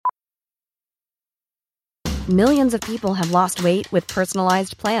Millions of people have lost weight with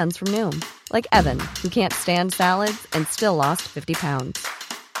personalized plans from Noom. Like Evan, who can't stand salads and still lost 50 pounds.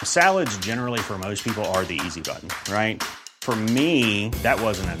 Salads generally for most people are the easy button, right? For me, that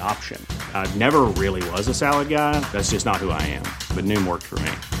wasn't an option. I never really was a salad guy. That's just not who I am. But Noom worked for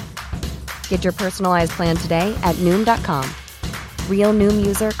me. Get your personalized plan today at Noom.com. Real Noom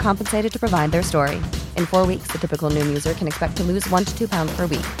user compensated to provide their story. In 4 weeks, the typical Noom user can expect to lose 1 to 2 pounds per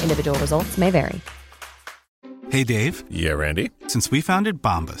week. Individual results may vary. Hey, Dave. Yeah, Randy. Since we founded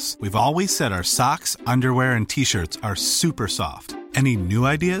Bombas, we've always said our socks, underwear, and T-shirts are super soft. Any new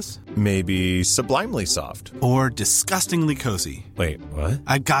ideas? Maybe sublimely soft. Or disgustingly cozy. Wait, what?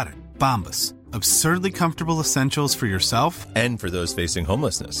 I got it. Bombas. Absurdly comfortable essentials for yourself and for those facing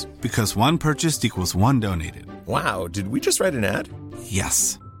homelessness. Because one purchased equals one donated. Wow, did we just write an ad?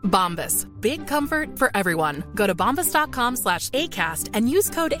 Yes. Bombas. Big comfort for everyone. Go to bombas.com/ACAST and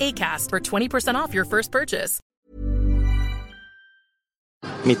use code ACAST for 20% off your first purchase.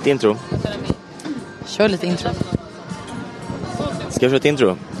 Mitt intro. Kör lite intro. Ska jag köra ett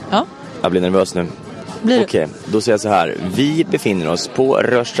intro? Ja. Jag blir nervös nu. Okej, då säger jag så här. Vi befinner oss på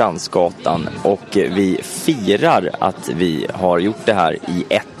Rörstrandsgatan och vi firar att vi har gjort det här i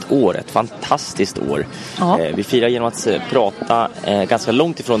 1 år. Ett fantastiskt år. Vi firar genom att prata ganska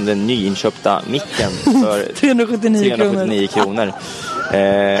långt ifrån den nyinköpta micken för 379 kronor.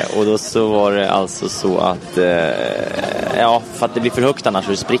 Och då så var det alltså så att för att det blir för högt annars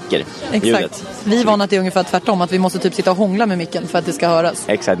så det spricker. Exakt. Ljudet. Vi var att det är ungefär tvärtom, att vi måste typ sitta och hångla med micken för att det ska höras.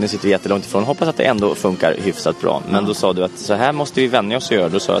 Exakt, nu sitter vi jättelångt ifrån. Hoppas att det ändå funkar hyfsat bra. Men då sa du att så här måste vi vänja oss och göra.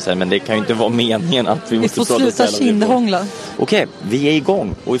 Då sa jag så här, men det kan ju inte vara meningen att vi måste får sluta kindhångla. Okej, vi är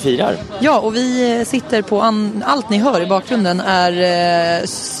igång och vi firar. Ja, och vi sitter på allt ni hör i bakgrunden är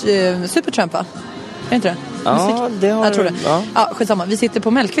Supertramp, va? Är inte det? Ja, det har jag tror det. Ja, skitsamma. Vi sitter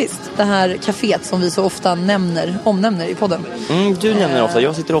på Mellqvist, det här kaféet som vi så ofta omnämner i podden. Du nämner ofta.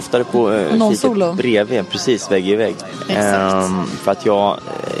 Jag sitter oftare på fiket bredvid, precis vägg i vägg. För att jag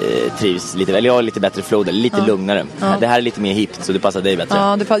trivs lite, eller jag har lite bättre flow, lite lugnare. Det här är lite mer hippt så det passar dig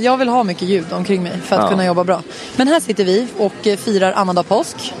bättre. Ja, jag vill ha mycket ljud omkring mig för att kunna jobba bra. Men här sitter vi och firar annandag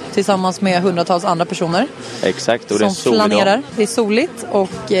påsk tillsammans med hundratals andra personer. Exakt, och det är sol planerar. Det är soligt och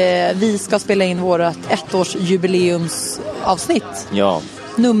vi ska spela in vårt 1-årsjubileumsavsnitt. Ja.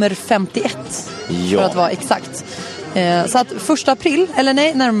 Nummer 51 för att vara exakt. Så att 1 april, eller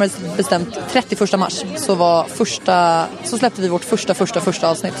nej, närmare bestämt 31 mars så släppte vi vårt första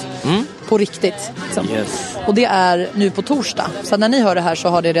avsnitt på riktigt. Yes. Och det är nu på torsdag. Så när ni hör det här så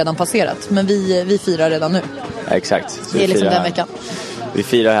har det redan passerat. Men vi firar redan nu. Exakt. Så det är liksom den veckan. Vi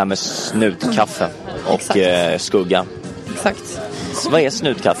firar här med snutkaffe och skugga. Exakt. Så vad är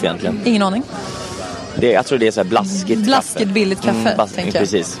snutkaffe egentligen? Ingen aning. Jag tror det är så här blaskigt kaffe. Billigt kaffe, tänker jag.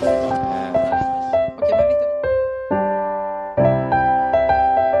 Precis.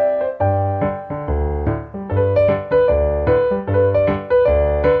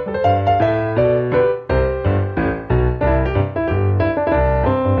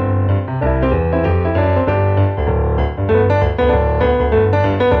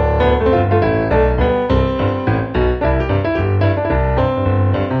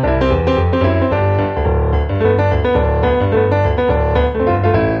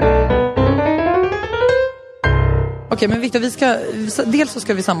 Okej, men Victor, dels så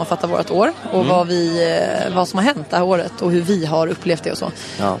ska vi sammanfatta vårt år och vad som har hänt det här året och hur vi har upplevt det och så.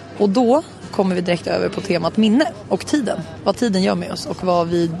 Ja. Och då kommer vi direkt över på temat minne och tiden. Vad tiden gör med oss och vad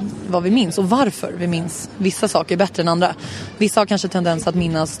vi minns och varför vi minns vissa saker bättre än andra. Vissa har kanske tendens att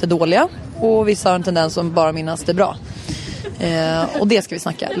minnas det dåliga och vissa har en tendens att bara minnas det bra. Och det ska vi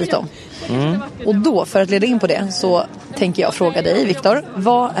snacka lite om. Och då, för att leda in på det, så tänker jag fråga dig, Victor,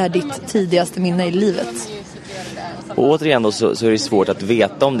 vad är ditt tidigaste minne i livet? Och återigen då så är det svårt att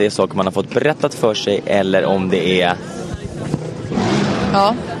veta om det är saker man har fått berättat för sig eller om det är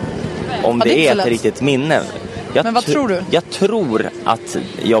det är ett riktigt minne. Men vad tror du? Jag tror att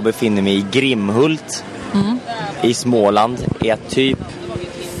jag befinner mig i Grimhult i Småland. Är typ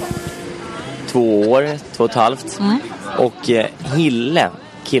 2 år, 2,5. Och Hille,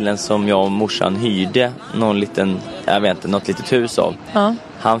 killen som jag och morsan hyrde något litet hus av.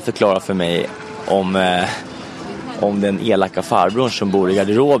 Han förklarar för mig om den elaka farbrorn som bor i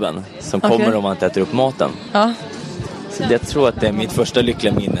garderoben som kommer om man inte äter upp maten. Så jag tror att det är mitt första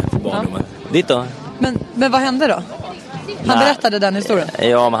lyckliga minne för barndomen. Ditt då? Men vad hände då? Han berättade den historien.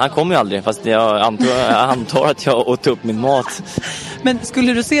 Ja, men han kom ju aldrig. Fast jag antar att jag åt upp min mat. Men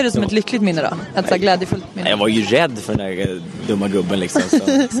skulle du se det som ett lyckligt minne då? Ett så glädjefullt minne? Jag var ju rädd för den där dumma gubben liksom,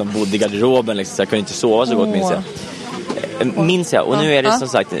 som bodde i garderoben liksom, så jag kunde inte sova så gott minns jag. minns jag. Och nu är det som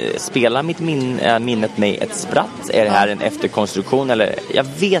sagt, spelar minnet mig ett spratt? Är det här en efterkonstruktion? Eller, jag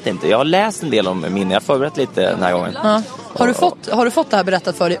vet inte. Jag har läst en del om minne. Jag har förberett lite den här gången. Ja. Har du fått det här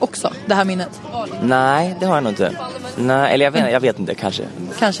berättat för dig också? Det här minnet? Nej, det har jag nog inte. Nej, eller jag vet inte, kanske.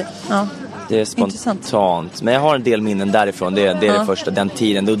 Kanske, ja. Det är spontant. Men jag har en del minnen därifrån. Det är det första, den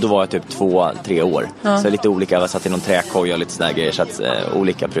tiden. Då var jag typ 2-3 år. Så lite olika. Jag satt i någon träkoj och lite sådär grejer. Så att,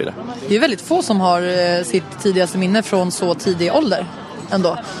 olika prylar. Det är väldigt få som har sitt tidigaste minne från så tidig ålder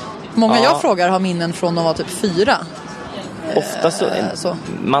ändå. Många jag frågar har minnen från de var typ 4. Ofta så.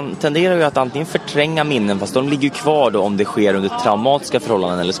 Man tenderar ju att antingen förtränga minnen, fast de ligger kvar då om det sker under traumatiska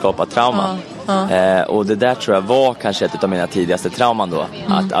förhållanden eller skapar trauma. Och det där tror jag var kanske ett av mina tidigaste trauman då.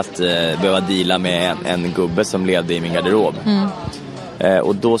 Att behöva deala med en gubbe som levde i min garderob.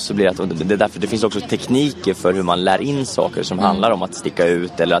 Och då så blir det därför det finns också tekniker för hur man lär in saker som handlar om att sticka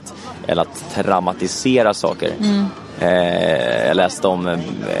ut eller att traumatisera saker. Jag läste om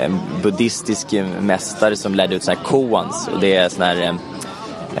en buddhistisk mästare som lärde ut såna här koans, och det är såna här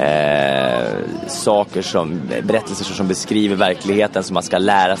saker som berättelser som beskriver verkligheten som man ska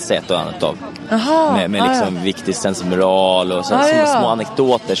lära sig ett och annat av. Med liksom viktig sensmoral och så små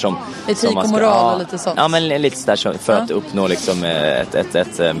anekdoter som etik som man och ska, moral och lite sånt. Ja, men lite sådär för att uppnå liksom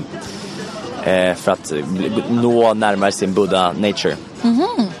för att nå närmare sin Buddha nature.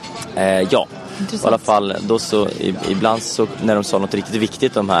 Ja. I alla fall då så ibland så när de sa något riktigt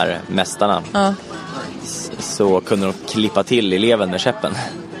viktigt, de här mästarna, så kunde de klippa till eleven med käppen.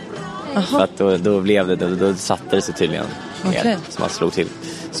 För att då blev det, då satte det sig tydligen mer, som man slog till.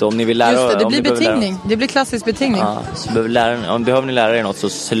 Så om ni vill lära, just det blir betingning. Det blir klassisk betingning. Så behöver ni lära er något, så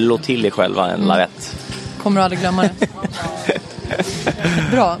slå till er själva en lavett. Kommer du aldrig glömma det.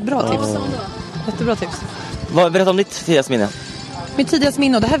 Bra tips. Jättebra tips. Berätta om ditt tidigaste minne. Mitt tidigaste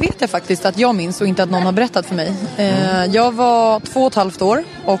minne, och det här vet jag faktiskt att jag minns och inte att någon har berättat för mig. Jag var 2,5 år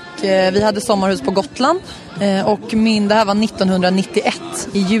och vi hade sommarhus på Gotland. Och det här var 1991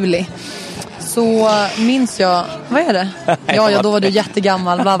 i juli. Så minns jag, vad är det? Ja, då var du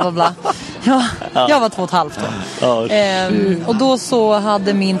jättegammal, bla bla bla. Ja, jag var 2,5 år. Och då så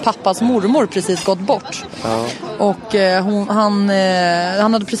hade min pappas mormor precis gått bort. Och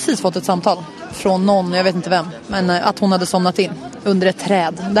han hade precis fått ett samtal från någon, jag vet inte vem, men att hon hade somnat in under ett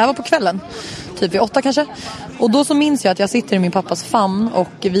träd. Det här var på kvällen, typ vid 8 kanske. Och då så minns jag att jag sitter i min pappas famn och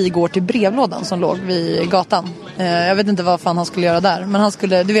vi går till brevlådan som låg vid gatan. Jag vet inte vad fan han skulle göra där, men han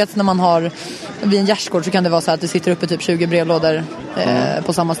skulle, du vet när man har vid en gärdsgård så kan det vara så att det sitter uppe typ 20 brevlådor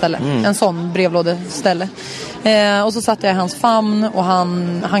på samma ställe. En sån brevlådeställe. Och så satt jag i hans famn och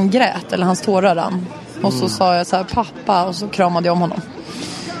han grät, eller hans tårar rann. Och så sa jag så här, pappa, och så kramade jag om honom.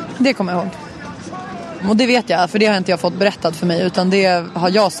 Det kommer jag ihåg. Och det vet jag, för det har inte jag fått berättat för mig, utan det har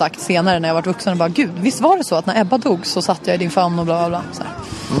jag sagt senare när jag varit vuxen och bara, gud, visst var det så att när Ebba dog så satt jag i din famn och bla bla bla.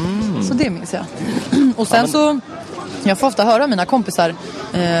 Så det minns jag. Och sen så, jag får ofta höra av mina kompisar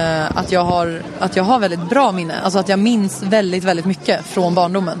att jag har väldigt bra minne. Alltså att jag minns väldigt, väldigt mycket från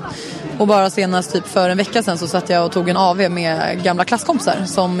barndomen. Och bara senast typ för en vecka sedan så satt jag och tog en AV med gamla klasskompisar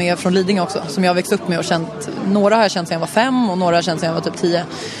som är från Lidingö också, som jag växt upp med och känt. Några har jag känt sedan jag var 5 och några har jag känt sedan jag var typ 10.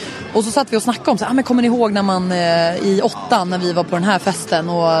 Och så satt vi och snackade om så här, men kommer ni ihåg när man i 8 när vi var på den här festen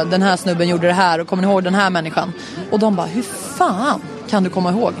och den här snubben gjorde det här, och kommer ni ihåg den här människan? Och de bara, hur fan kan du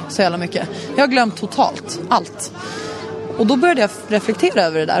komma ihåg så jävla mycket? Jag har glömt totalt allt. Och då började jag reflektera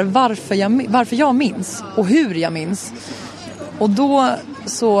över det där, varför jag minns och hur jag minns. Och då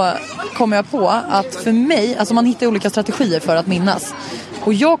så kom jag på att för mig, alltså man hittar olika strategier för att minnas.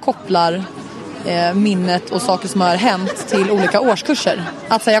 Och jag kopplar minnet och saker som har hänt till olika årskurser.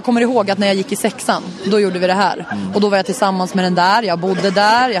 Alltså jag kommer ihåg att när jag gick i 6:an, då gjorde vi det här. Och då var jag tillsammans med den där, jag bodde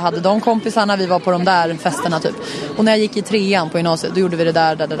där, jag hade de kompisarna, vi var på de där festerna typ. Och när jag gick i 3:an på gymnasiet, då gjorde vi det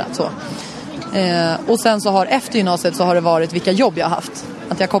där så. Och sen så har efter gymnasiet så har det varit vilka jobb jag har haft.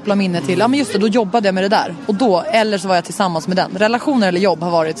 Att jag kopplar minnet till, ja men just det, då jobbade jag med det där. Och då, eller så var jag tillsammans med den. Relationer eller jobb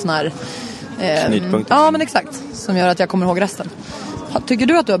har varit sån här knutpunkter. Ja men exakt, som gör att jag kommer ihåg resten. Tycker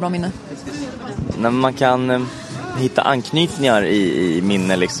du att du har bra minne? När man kan hitta anknytningar i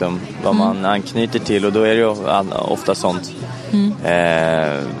minne liksom, vad man anknyter till, och då är det ju ofta sånt.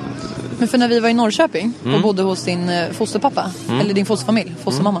 Men för när vi var i Norrköping och bodde hos din fosterpappa, eller din fosterfamilj,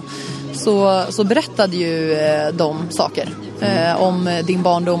 fostermamma, så berättade ju de saker om din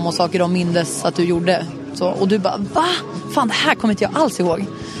barndom och saker de mindes att du gjorde. Så, och du bara, va? Fan, det här kommer inte jag alls ihåg.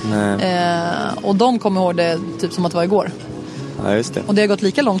 Och de kommer ihåg det typ som att det var igår. Ja, just det. Och det har gått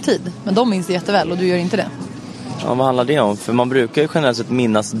lika lång tid, men de minns det jätteväl och du gör inte det. Ja, vad handlar det om? För man brukar ju generellt sett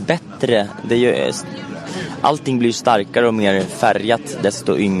minnas bättre. Det är ju, allting blir starkare och mer färgat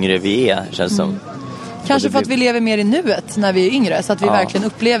desto yngre vi är, känns som. Kanske för att vi lever mer i nuet när vi är yngre. Så att vi verkligen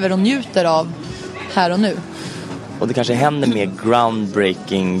upplever och njuter av här och nu. Och det kanske händer mer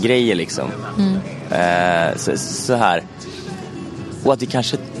groundbreaking grejer liksom. Så här. Och att vi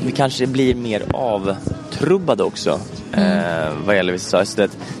kanske blir mer avtrubbade också. Vad gäller vissa saker.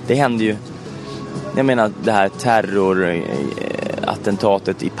 Det händer ju. Jag menar det här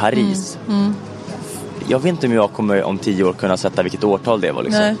terrorattentatet i Paris. Jag vet inte om jag kommer om 10 år kunna sätta vilket årtal det var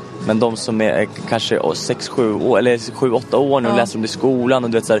liksom. Nej. Men de som är kanske 6-7 år eller 7-8 år nu och läser om det i skolan och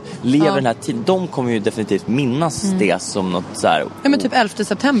du vet så här, lever den här tiden, de kommer ju definitivt minnas det som något så här. Ja, men typ 11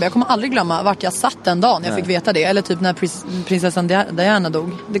 september, jag kommer aldrig glömma vart jag satt den dagen jag fick veta det. Eller typ när prinsessan Diana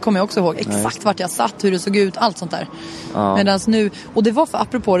dog. Det kommer jag också ihåg. Exakt vart jag satt, hur det såg ut, allt sånt där. Medans nu, och det var för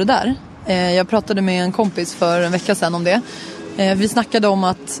apropå det där. Jag pratade med en kompis för en vecka sedan om det. Vi snackade om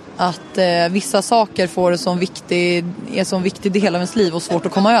att vissa saker får är som viktig del av ens liv och svårt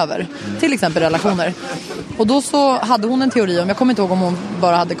att komma över. Till exempel relationer. Och då så hade hon en teori om, jag kommer inte ihåg om hon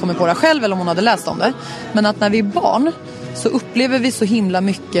bara hade kommit på det själv eller om hon hade läst om det. Men att när vi är barn så upplever vi så himla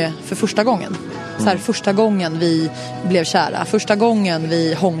mycket för första gången. Så här, första gången vi blev kära, första gången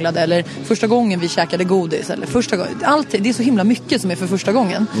vi hånglade eller första gången vi käkade godis eller första gången, det är så himla mycket som är för första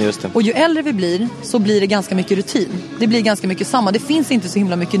gången. Just det. Och ju äldre vi blir så blir det ganska mycket rutin. Det blir ganska mycket samma. Det finns inte så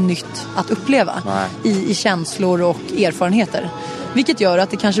himla mycket nytt att uppleva i känslor och erfarenheter. Vilket gör att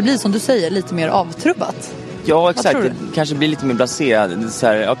det kanske blir, som du säger, lite mer avtrubbat. Ja, exakt. Det kanske blir lite mer blasé. Så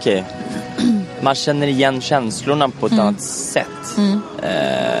här, okej. Man känner igen känslorna på ett annat sätt.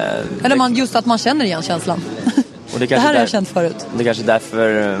 Eller just att man känner igen känslan. Och det här har jag känt förut. Det är kanske därför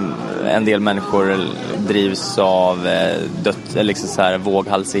en del människor drivs av liksom så här,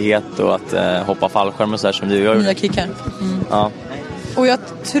 våghalsighet och att hoppa fallskärm och så här som du gör. Nya kickar. Ja. Och jag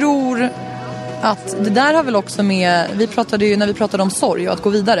tror att det där har väl också med, när vi pratade om sorg och att gå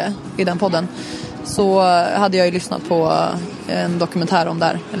vidare i den podden, så hade jag ju lyssnat på en dokumentär om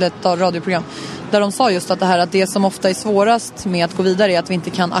där, eller ett radioprogram, där de sa just att det här, att det som ofta är svårast med att gå vidare är att vi inte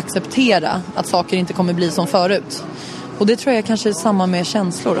kan acceptera att saker inte kommer bli som förut. Och det tror jag kanske är samma med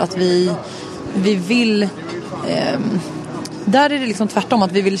känslor, att vi vill där är det liksom tvärtom,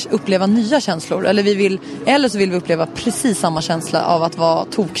 att vi vill uppleva nya känslor, eller så vill vi uppleva precis samma känsla av att vara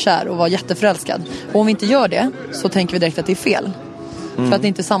tokkär och vara jätteförälskad. Och om vi inte gör det så tänker vi direkt att det är fel. För att det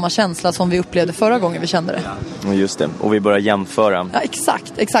inte är samma känsla som vi upplevde förra gången vi kände det. Just det, och vi börjar jämföra. Ja,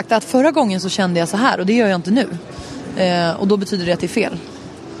 exakt. Att förra gången så kände jag så här och det gör jag inte nu. Och då betyder det att det är fel.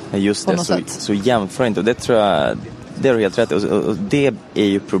 Just det, så jämför inte. Och det tror jag, det har du helt rätt. Och det är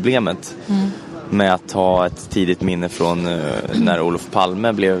ju problemet med att ha ett tidigt minne från när Olof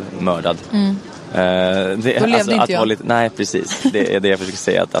Palme blev mördad. Då levde inte jag. Nej, precis. Det är det jag försöker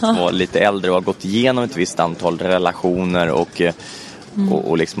säga. Att vara lite äldre och ha gått igenom ett visst antal relationer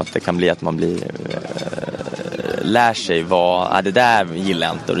och liksom att det kan bli att man blir lär sig vad det där gillar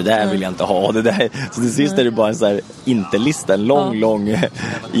jag inte och det där vill jag inte ha det där. Så till sist är det bara en så här inte-lista, en lång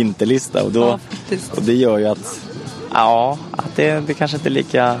inte-lista och och det gör ju att det kanske inte är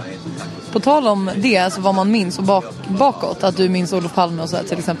lika. På tal om det, alltså vad man minns och bakåt, att du minns Olof Palme och så här,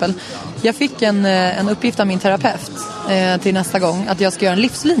 till exempel. Jag fick en uppgift av min terapeut till nästa gång att jag ska göra en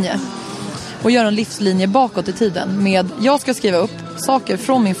livslinje. Och göra en livslinje bakåt i tiden. Jag ska skriva upp saker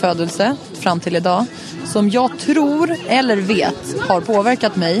från min födelse fram till idag som jag tror eller vet har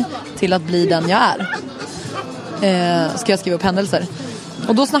påverkat mig till att bli den jag är. Ska jag skriva upp händelser.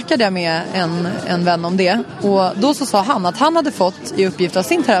 Och då snackade jag med en vän om det. Och då så sa han att han hade fått i uppgift av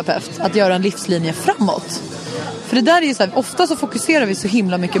sin terapeut att göra en livslinje framåt. För det där är ju så här, ofta så fokuserar vi så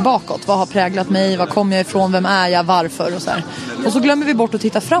himla mycket bakåt. Vad har präglat mig? Var kommer jag ifrån? Vem är jag? Varför? Och så här. Och så glömmer vi bort att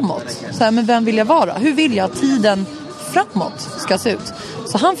titta framåt. Så här, men vem vill jag vara? Hur vill jag att tiden framåt ska se ut?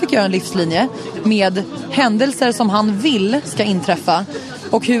 Så han fick göra en livslinje med händelser som han vill ska inträffa.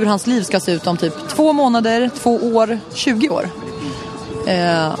 Och hur hans liv ska se ut om typ 2 månader, 2 år, 20 år.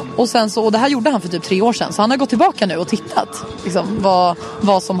 Och det här gjorde han för typ 3 år sedan. Så han har gått tillbaka nu och tittat liksom,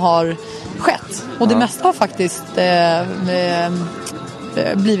 vad som har skett. Och det mesta har faktiskt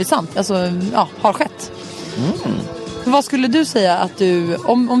blivit sant. Alltså, har skett. Vad skulle du säga att du,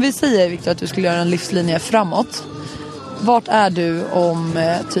 om vi säger, Victor, att du skulle göra en livslinje framåt, vart är du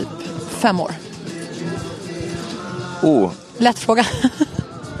om typ 5 år? Lätt fråga.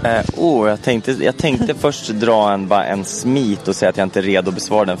 Jag tänkte först dra en smit och säga att jag inte är redo att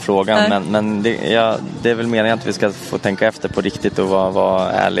besvara den frågan. Men det är väl meningen att vi ska få tänka efter på riktigt och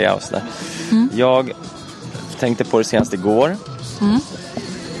vara ärliga och sådär. Jag tänkte på det senast igår.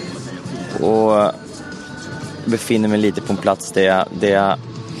 Och befinner mig lite på en plats där jag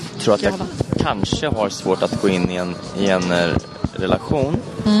tror att jag kanske har svårt att gå in i en relation.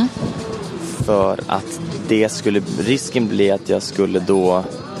 för att risken blir att jag skulle då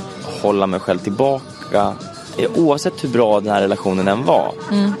hålla mig själv tillbaka. Oavsett hur bra den här relationen än var,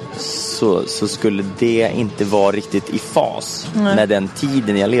 så skulle det inte vara riktigt i fas med den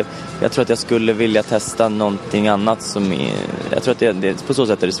tiden jag levde. Jag tror att jag skulle vilja testa någonting annat jag tror att det på så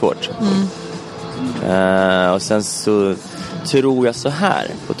sätt är det svårt. Och sen så tror jag så här,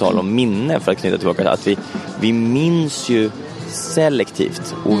 på tal om minne, för att knyta tillbaka, att vi minns ju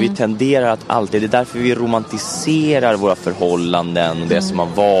selektivt och vi tenderar att alltid, det är därför vi romantiserar våra förhållanden och det som har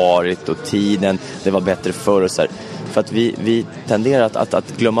varit och tiden, det var bättre förr och så här. För att vi tenderar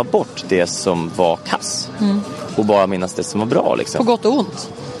att glömma bort det som var kass och bara minnas det som var bra liksom. På gott och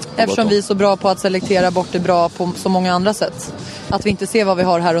ont. Eftersom vi är så bra på att selektera bort det bra på så många andra sätt. Att vi inte ser vad vi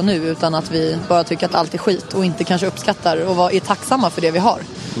har här och nu, utan att vi bara tycker att allt är skit och inte kanske uppskattar och är tacksamma för det vi har.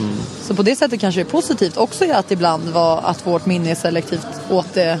 Så på det sättet kanske det är positivt också, att ibland att vårt minne är selektivt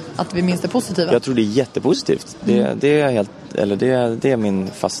åt det, att vi minns det positiva. Jag tror det är jättepositivt. Det är min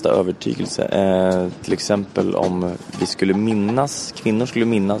fasta övertygelse. Till exempel om kvinnor skulle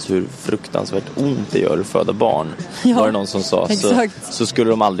minnas hur fruktansvärt ont det gör att föda barn. Var det någon som sa. Så skulle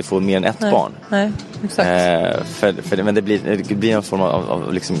de aldrig få mer än ett barn. Nej, exakt. Men det blir en form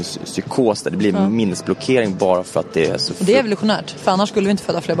av liksom psykos där. Det blir minnesblockering bara för att det är så. Och det är evolutionärt, för annars skulle vi inte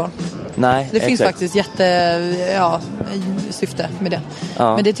föda fler barn. Nej, det finns faktiskt syfte med det.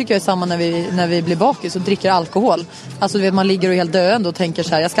 Men det tycker jag är samma när vi blir bakis och dricker alkohol. Alltså du vet, man ligger och är helt döende och tänker så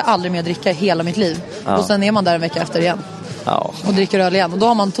här: jag ska aldrig mer dricka i hela mitt liv. Och sen är man där en vecka efter igen. Och dricker öl igen. Och då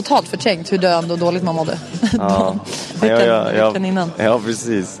har man totalt förträngt hur döende och dåligt man mådde. Veckan innan. Ja,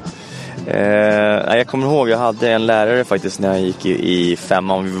 precis. Jag kommer ihåg, jag hade en lärare faktiskt när jag gick i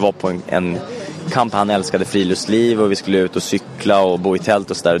 5:an. Vi var på en kamp, han älskade friluftsliv och vi skulle ut och cykla och bo i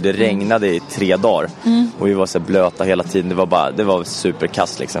tält och så där. Och det regnade i 3 dagar. Och vi var så blöta hela tiden. Det var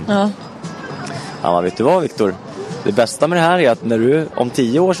superkast liksom. Han bara, vet du vad, Viktor? Det bästa med det här är att när du om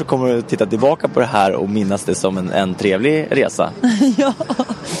 10 år så kommer du titta tillbaka på det här och minnas det som en trevlig resa.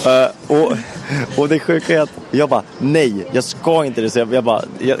 Och det sjuka är att jag bara, nej, jag ska inte det. Så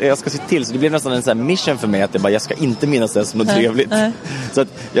jag ska se till. Så det blev nästan en sån här mission för mig att jag ska inte minnas det som något trevligt. Så att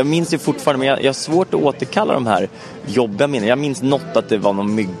jag minns ju fortfarande, men jag har svårt att återkalla de här jobbiga minnen. Jag minns något att det var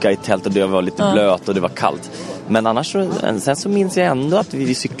någon mygga i tält och det var lite blöt och det var kallt. Men annars sen så minns jag ändå att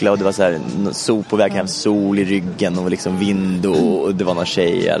vi cyklade och det var så här sol på väg hem, sol i ryggen och liksom vind och det var någon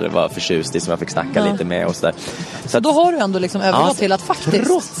tjej eller var förtjust i som jag fick snacka lite med och så där. Så då har du ändå liksom övergått till att faktiskt...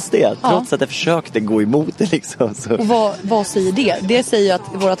 Trots att jag försökte gå emot det liksom. Så. Och vad säger det? Det säger att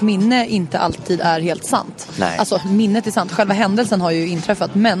vårt minne inte alltid är helt sant. Nej. Alltså minnet är sant, själva händelsen har ju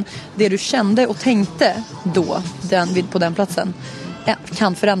inträffat, men det du kände och tänkte då, på den platsen,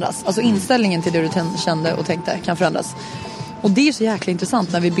 kan förändras. Alltså inställningen till det du kände och tänkte kan förändras. Och det är så jäkla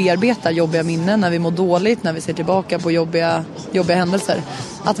intressant när vi bearbetar jobbiga minnen, när vi mår dåligt, när vi ser tillbaka på jobbiga händelser.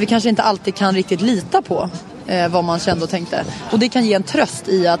 Att vi kanske inte alltid kan riktigt lita på vad man kände och tänkte. Och det kan ge en tröst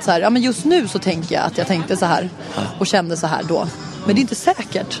i att så här, men just nu så tänker jag att jag tänkte så här och kände så här då. Men det är inte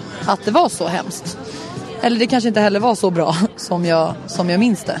säkert att det var så hemskt. Eller det kanske inte heller var så bra som jag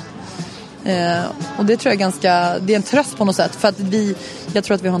minns det. Och det tror jag det är en tröst på något sätt, för att jag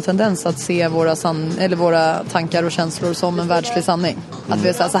tror att vi har en tendens att se våra tankar och känslor som en världslig sanning. Att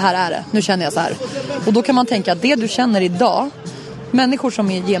vi säger så här är det, nu känner jag så här. Och då kan man tänka att det du känner idag, människor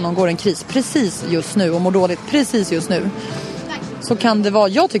som genomgår en kris precis just nu och mår dåligt precis just nu, så kan det vara,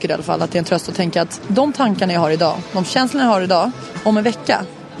 jag tycker i alla fall att det är en tröst att tänka att de tankarna jag har idag, de känslorna jag har idag, om en vecka,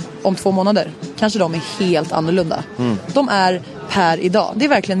 om 2 månader, kanske de är helt annorlunda. De är per idag. Det är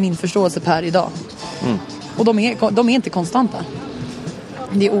verkligen min förståelse per idag. Och de är inte konstanta.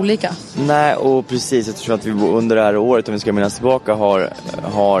 Det är olika. Nej, och precis. Jag tror att vi under det här året, om vi ska minnas tillbaka,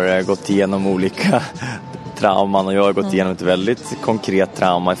 har gått igenom olika trauman. Och jag har gått igenom ett väldigt konkret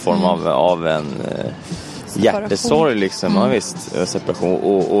trauma i form av en hjärtesorg liksom. Ja, visst, separation.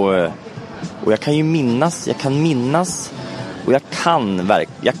 Och jag kan ju minnas. Och jag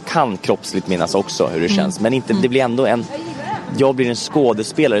kan kroppsligt minnas också hur det känns. Men inte, det blir ändå jag blir en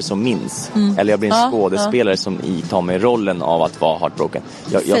skådespelare som minns. Eller jag blir en skådespelare som tar mig rollen av att vara heartbroken.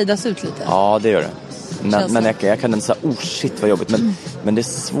 Fejdas ut lite. Ja, det gör det. Men jag kan ändå säga, shit vad jobbigt. Men det är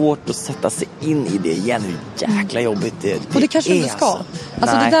svårt att sätta sig in i det igen. Hur jäkla jobbigt det och det kanske inte ska.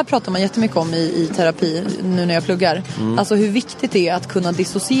 Alltså det där pratar man jättemycket om i terapi nu när jag pluggar. Alltså hur viktigt det är att kunna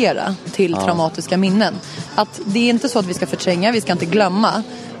dissociera till traumatiska minnen. Att det är inte så att vi ska förtränga, vi ska inte glömma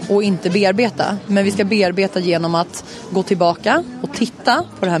och inte bearbeta. Men vi ska bearbeta genom att gå tillbaka och titta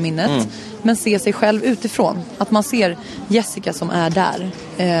på det här minnet. Men se sig själv utifrån. Att man ser Jessica som är där.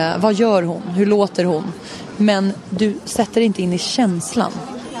 Vad gör hon? Hur låter hon? Men du sätter inte in i känslan.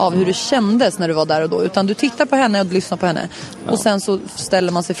 av hur det kändes när du var där och då. Utan du tittar på henne och lyssnar på henne. Och sen så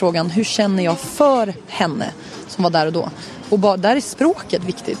ställer man sig frågan, hur känner jag för henne som var där och då? Och där är språket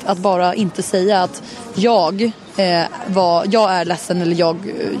viktigt. Att bara inte säga att jag är ledsen eller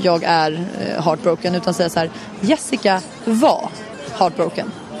jag är heartbroken. Utan säga så här, Jessica var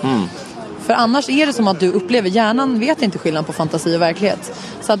heartbroken. För annars är det som att du upplever, hjärnan vet inte skillnad på fantasi och verklighet.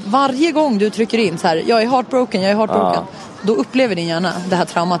 Så att varje gång du trycker in så här, jag är heartbroken, då upplever din hjärna det här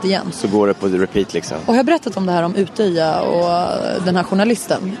traumat igen. Så går det på repeat liksom. Och jag har berättat om det här om Utöja och den här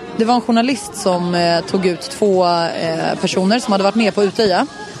journalisten. Det var en journalist som tog ut 2 personer som hade varit med på Utöja.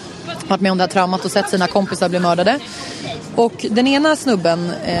 Varit med om det här traumat och sett sina kompisar bli mördade. Och den ena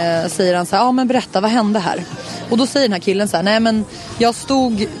snubben säger han så här, men berätta, vad hände här? Och då säger den här killen så här, nej men jag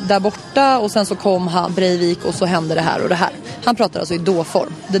stod där borta och sen så kom Breivik och så hände det här och det här. Han pratar alltså i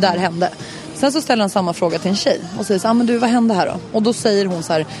då-form, det där hände. Sen så ställer han samma fråga till en tjej och säger så här, men du, vad hände här då? Och då säger hon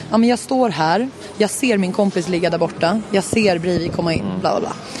så här, men jag står här, jag ser min kompis ligga där borta, jag ser Breivik komma in, bla bla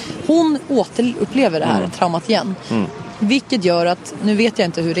bla. Hon återupplever det här traumat igen. Vilket gör att, nu vet jag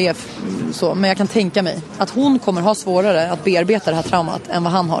inte hur det är så, men jag kan tänka mig att hon kommer ha svårare att bearbeta det här traumat än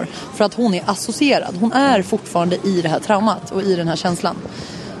vad han har. För att hon är associerad. Hon är fortfarande i det här traumat och i den här känslan.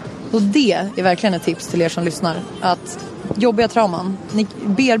 Och det är verkligen ett tips till er som lyssnar. Att jobbiga trauman, ni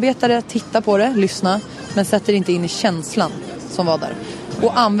bearbetar det, titta på det, lyssna. Men sätter inte in i känslan som var där.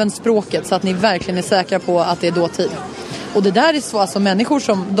 Och använd språket så att ni verkligen är säkra på att det är dåtid. Och det där är så, alltså människor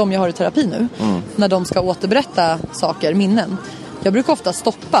som de jag har i terapi nu, när de ska återberätta saker, minnen. Jag brukar ofta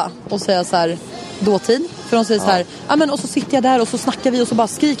stoppa och säga så här, dåtid. För de säger så här, men och så sitter jag där och så snackar vi och så bara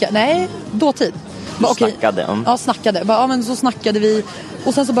skriker. Nej, dåtid. Bara, okay. Snackade. Ja, snackade. Bara, men så snackade vi.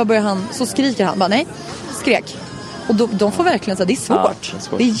 Och sen så bara börjar han, så skriker han. Bara, nej, skrek. Och de får verkligen så här, det är svårt.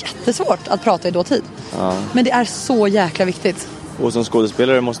 Det är jättesvårt att prata i dåtid. Men det är så jäkla viktigt. Och som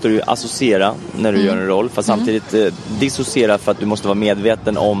skådespelare måste du associera när du gör en roll. För samtidigt dissociera för att du måste vara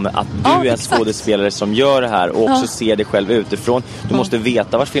medveten om att du är en skådespelare som gör det här. Och också se dig själv utifrån. Du måste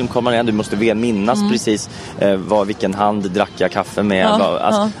veta vars film kommer igen. Du måste minnas precis vilken hand drack jag kaffe med.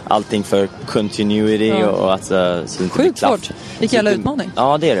 Allting för continuity. Och alltså, sjukt svårt. Vilken jävla utmaning.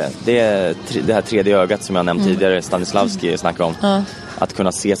 Ja, det är det. Det är det här tredje ögat som jag nämnt tidigare. Stanislavski snackade om. Att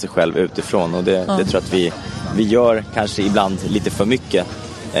kunna se sig själv utifrån. Och det tror jag att vi gör kanske ibland lite för mycket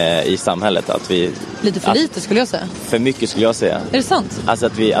i samhället. Att vi, lite för lite skulle jag säga. För mycket skulle jag säga. Är det sant? Alltså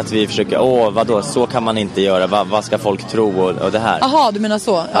att vi försöker, vadå, så kan man inte göra. Vad ska folk tro och det här. Jaha, du menar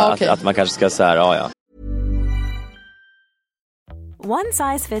så. Okay. Att man kanske ska säga, ja. One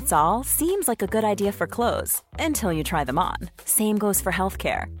size fits all seems like a good idea for clothes until you try them on. Same goes for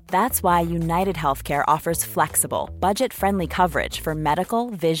healthcare. That's why United Healthcare offers flexible, budget-friendly coverage for medical,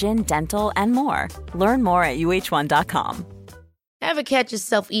 vision, dental, and more. Learn more at uh1.com. Ever catch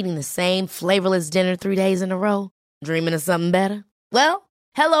yourself eating the same flavorless dinner 3 days in a row? Dreaming of something better? Well,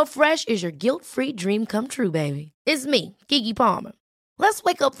 HelloFresh is your guilt-free dream come true, baby. It's me, Keke Palmer. Let's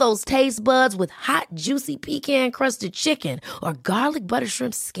wake up those taste buds with hot, juicy pecan-crusted chicken or garlic butter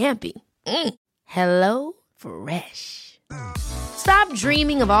shrimp scampi. Hello Fresh. Stop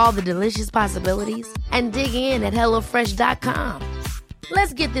dreaming of all the delicious possibilities and dig in at HelloFresh.com.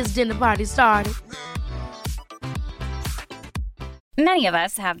 Let's get this dinner party started. Many of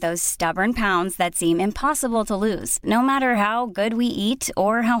us have those stubborn pounds that seem impossible to lose, no matter how good we eat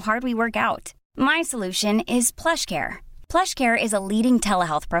or how hard we work out. My solution is PlushCare. PlushCare is a leading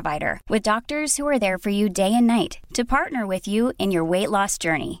telehealth provider with doctors who are there for you day and night to partner with you in your weight loss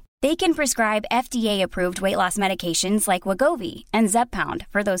journey. They can prescribe FDA-approved weight loss medications like Wegovy and Zepbound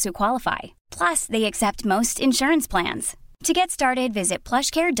for those who qualify. Plus, they accept most insurance plans. To get started, visit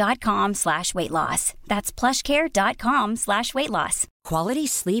plushcare.com/weightloss. That's plushcare.com/weightloss. Quality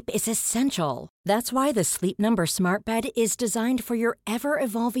sleep is essential. That's why the Sleep Number Smart Bed is designed for your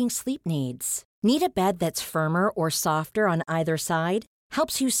ever-evolving sleep needs. Need a bed that's firmer or softer on either side?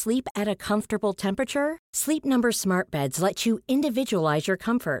 Helps you sleep at a comfortable temperature? Sleep Number Smart Beds let you individualize your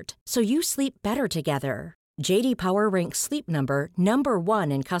comfort, so you sleep better together. J.D. Power ranks Sleep Number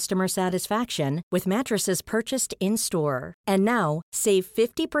 #1 in customer satisfaction with mattresses purchased in-store. And now, save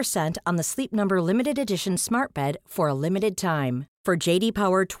 50% on the Sleep Number Limited Edition Smart Bed for a limited time. For J.D.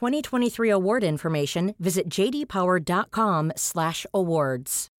 Power 2023 award information, visit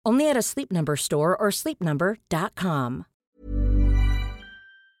jdpower.com/awards. Only at a Sleep Number store or sleepnumber.com.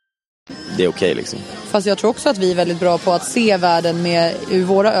 Det är okej liksom. Fast jag tror också att vi är väldigt bra på att se världen med ur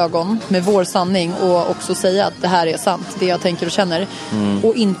våra ögon, med vår sanning, och också säga att det här är sant, det jag tänker och känner.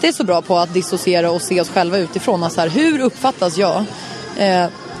 Och inte är så bra på att dissociera och se oss själva utifrån. Alltså här, hur uppfattas jag?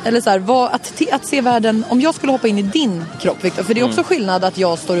 eller så här, att se världen, om jag skulle hoppa in i din kropp, Victor, för det är också skillnad att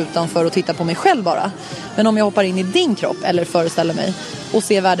jag står utanför och tittar på mig själv bara. Men om jag hoppar in i din kropp eller föreställer mig och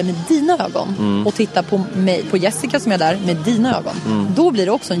ser världen med dina ögon och tittar på mig, på Jessica som är där med dina ögon, då blir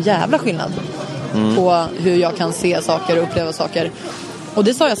det också en jävla skillnad på hur jag kan se saker och uppleva saker. Och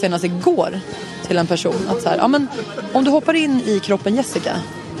det sa jag senast igår till en person, att så här, ja, men om du hoppar in i kroppen Jessica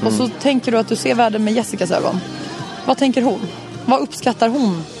och så tänker du att du ser världen med Jessicas ögon, vad tänker hon? Vad uppskattar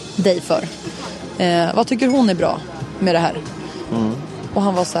hon dig för? Vad tycker hon är bra med det här? Och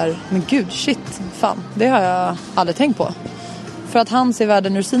han var så här, men gud, shit, fan, det har jag aldrig tänkt på. För att han ser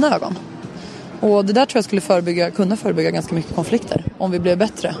världen ur sina ögon. Och det där tror jag skulle kunna förebygga ganska mycket konflikter, om vi blev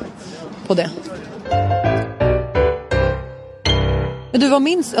bättre på det. Men du, vad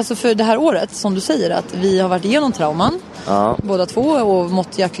minns, alltså för det här året, som du säger, att vi har varit igenom trauman, båda två, och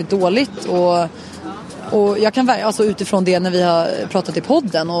mått jäkligt dåligt, och jag kan alltså utifrån det när vi har pratat i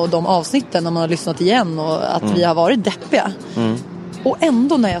podden och de avsnitten när man har lyssnat igen och att vi har varit deppiga. Och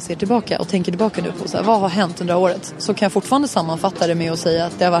ändå när jag ser tillbaka och tänker tillbaka nu på så här, vad har hänt under året, så kan jag fortfarande sammanfatta det med att säga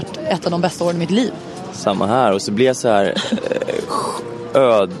att det har varit ett av de bästa åren i mitt liv. Samma här, och så blir jag så här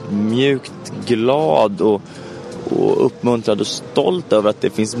ödmjukt glad och uppmuntrad och stolt över att det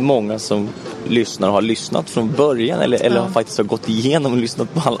finns många som lyssnar och har lyssnat från början eller har faktiskt har gått igenom och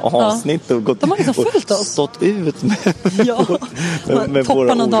lyssnat på alla avsnitt och gått, de har liksom följt oss, stått ut med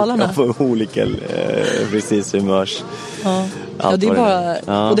topparna och dalarna på olika precis humörs. Ja, det är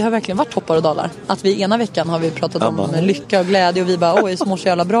bara, och det har verkligen varit toppar och dalar. Att vi ena veckan har vi pratat om lycka och glädje och vi bara, oj, så mår så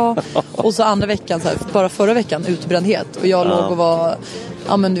jävla bra. Och så andra veckan, så här, bara förra veckan, utbrändhet. Och jag låg och var,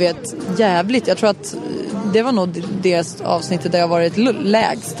 ja men du vet, jävligt. Jag tror att det var nog det avsnittet där jag varit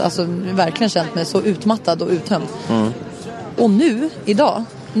lägst. Alltså verkligen känt mig så utmattad och uttömd. Och nu, idag,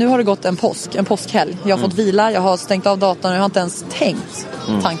 nu har det gått en påskhelg. Jag har fått vila, jag har stängt av datorn, jag har inte ens tänkt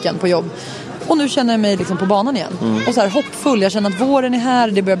tanken på jobb. Och nu känner jag mig liksom på banan igen. Och så här hoppfull, jag känner att våren är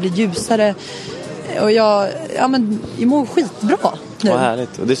här, det börjar bli ljusare. Och jag mår skitbra nu. Vad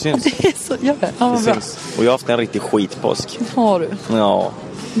härligt, och det syns. Och det är så, det syns. Och jag har haft en riktig skitpåsk. Har du? Ja.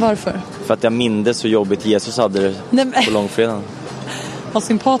 Varför? För att jag mindes hur jobbigt Jesus hade det på långfredagen. Vad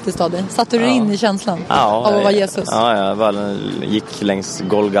sympatiskt av dig. Satte du in i känslan av att vara Jesus? Ja, jag bara gick längs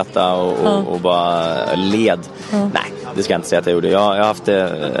Golgata och bara led. Nej, det ska jag inte säga att jag gjorde. Jag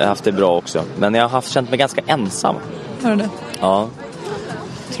har haft det bra också. Men jag har känt mig ganska ensam. Har du det? Ja.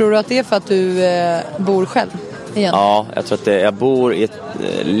 Tror du att det är för att du bor själv igen? Ja, jag tror att jag bor i ett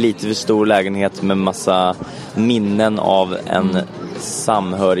lite för stor lägenhet med massa minnen av en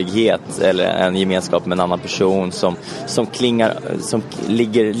samhörighet eller en gemenskap med en annan person som klingar, som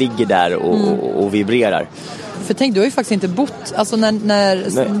ligger där och vibrerar. För tänk, du har ju faktiskt inte bott, alltså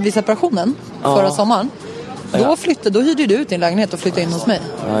när vid separationen förra sommaren, då hyrde du ut din lägenhet och flyttade in hos mig.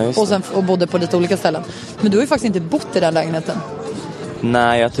 Och bodde på lite olika ställen. Men du har ju faktiskt inte bott i den lägenheten.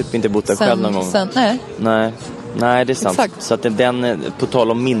 Nej, jag har typ inte bott där själv någon gång. Nej, det är sant. Exakt. Så att på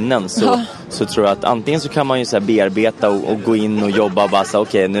tal om minnen så tror jag att antingen så kan man ju så här bearbeta och gå in och jobba och bara så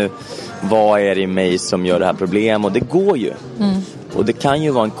okej, nu vad är det i mig som gör det här problem, och det går ju. Och det kan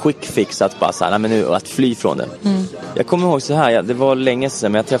ju vara en quick fix att bara så här, nej, men nu att fly från det. Jag kommer ihåg så här, det var länge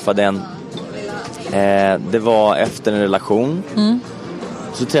sedan, men jag träffade det var efter en relation.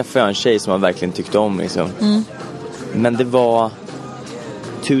 Så träffade jag en tjej som jag verkligen tyckte om liksom. Men det var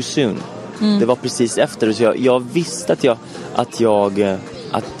too soon. Det var precis efter, så jag visste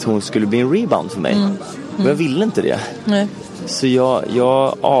att hon skulle bli en rebound för mig. Men jag ville inte det. Nej. Så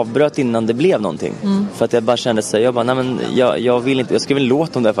jag avbröt innan det blev någonting. För att jag bara kände sig, jag vill inte, jag skrev en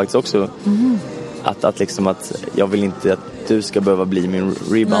låt om det faktiskt också. Att jag vill inte att du ska behöva bli min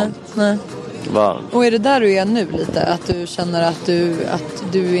rebound. Nej. Och är det där du är nu lite? Att du känner att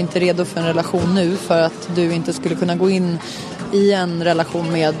du inte är redo för en relation nu, för att du inte skulle kunna gå in i en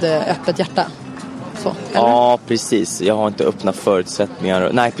relation med öppet hjärta? Så, eller? Ja, precis. Jag har inte öppna förutsättningar.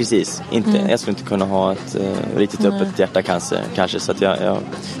 Nej, precis. Jag skulle inte kunna ha ett riktigt öppet hjärta kanske. Så att jag...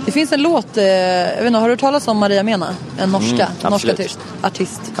 Det finns en låt, jag vet inte, har du talat om Maria Mena? En norska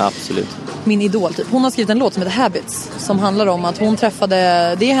artist. Absolut. Min idol typ. Hon har skrivit en låt som heter Habits, som handlar om att hon träffade,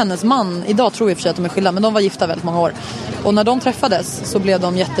 det är hennes man, idag tror jag i och för sig att de är skilda, men de var gifta väldigt många år. Och när de träffades så blev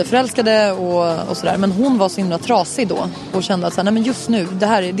de jätteförälskade och sådär. Men hon var så himla trasig då och kände att nej, men just nu, det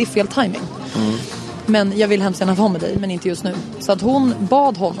är fel timing. Men jag vill hemskt gärna vara med dig, men inte just nu. Så att hon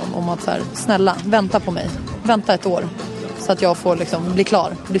bad honom om att så här, snälla, vänta på mig. Vänta ett år. Så att jag får liksom bli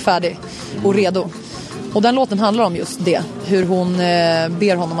klar, bli färdig och redo. Och den låten handlar om just det. Hur hon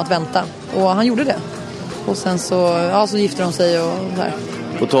ber honom att vänta. Och han gjorde det. Och sen så gifter de sig och så här.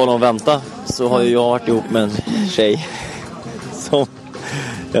 På tal om vänta så har jag varit ihop med en tjej som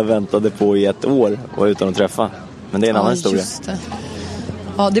jag väntade på i 1 år och utan att träffa. Men det är en annan historia. Just det.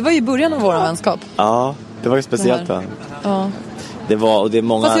 Ja, det var ju början av vår vänskap. Ja, det var ju speciellt va? Ja. Det var, och det är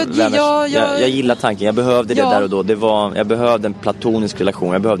många vänner. Jag gillar tanken, jag behövde det där och då. Jag behövde en platonisk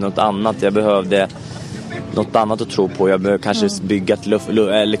relation, jag behövde något annat. Jag behövde något annat att tro på. Jag behövde kanske bygga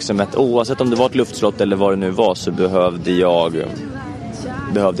ett oavsett om det var ett luftslott eller vad det nu var, så behövde jag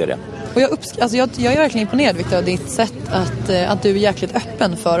det. Och jag är verkligen imponerad, Victor, av ditt sätt att du är jäkligt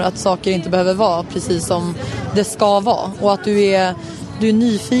öppen för att saker inte behöver vara precis som det ska vara. Och att du är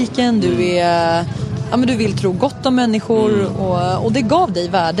nyfiken, du vill tro gott om människor och det gav dig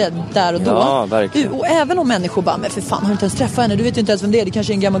värde där och då. Ja, verkligen. Och även om människor bara, men för fan, har du inte ens träffat henne? Du vet ju inte ens vem det är, det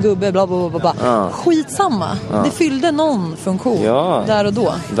kanske är en gammal gubbe, bla bla bla bla. Ja. Skitsamma. Ja. Det fyllde någon funktion där och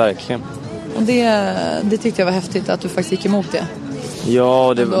då. Verkligen. Och det tyckte jag var häftigt att du faktiskt gick emot det.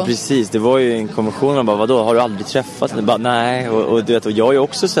 Ja, det var precis. Det var ju en konversation om bara, vadå, har du aldrig träffat henne? Bara, nej, och du vet, och jag har ju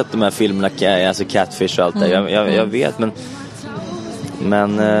också sett de här filmerna, alltså Catfish och allt det. Jag vet,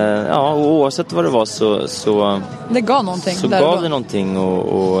 men ja, oavsett vad det var så det gav någonting. Så gav det någonting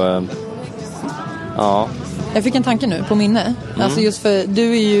och ja. Jag fick en tanke nu på minne. Alltså just för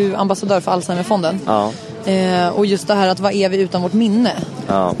du är ju ambassadör för Alzheimerfonden. Ja. Och just det här att vad är vi utan vårt minne?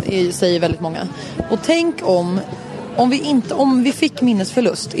 Ja. Säger väldigt många. Och tänk om vi fick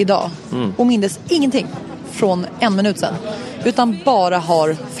minnesförlust idag och mindes ingenting från 1 minut sedan, utan bara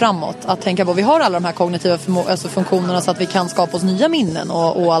har framåt att tänka på. Vi har alla de här kognitiva funktionerna så att vi kan skapa oss nya minnen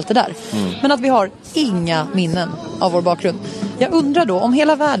och allt det där. Men att vi har inga minnen av vår bakgrund. Jag undrar då, om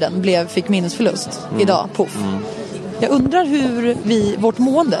hela världen fick minnesförlust idag, poff. Jag undrar hur vårt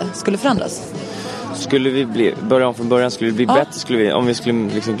mående skulle förändras. Skulle vi börja om från början, skulle det bli bättre om vi skulle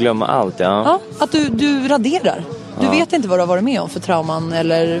liksom glömma allt? Ja, att du raderar. Du vet inte vad du har varit med om för trauman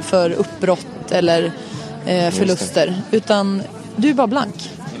eller för uppbrott eller förluster, utan du är bara blank.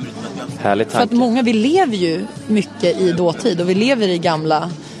 Härligt tanke. För att många, vi lever ju mycket i dåtid och vi lever i gamla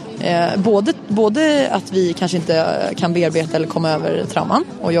både att vi kanske inte kan bearbeta eller komma över trauman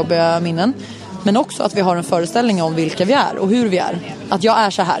och jobbiga minnen, men också att vi har en föreställning om vilka vi är och hur vi är. Att jag är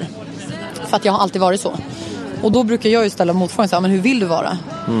så här för att jag har alltid varit så. Och då brukar jag ju ställa motfrågan så här, men hur vill du vara?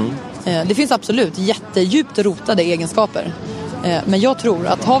 Det finns absolut jättedjupt rotade egenskaper. Men jag tror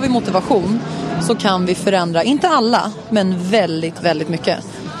att har vi motivation så kan vi förändra, inte alla, men väldigt, väldigt mycket.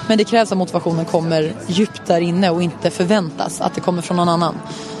 Men det krävs att motivationen kommer djupt där inne och inte förväntas att det kommer från någon annan.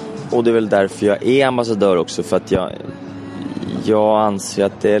 Och det är väl därför jag är ambassadör också, för att jag anser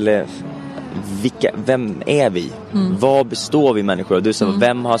att vem är vi? Vad består vi människor? Och du sa,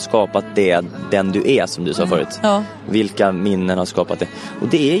 vem har skapat den du är, som du sa förut? Ja. Vilka minnen har skapat det? Och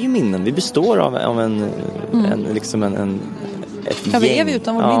det är ju minnen. Vi består av en ett gäng. Vi är vi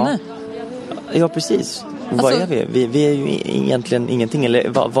utan vårt minne? Ja, precis. Vad är vi? Vi är ju egentligen ingenting. Eller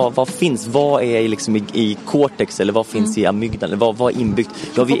vad finns? Vad är liksom i cortex? Eller vad finns i amygdala? Eller vad är inbyggt?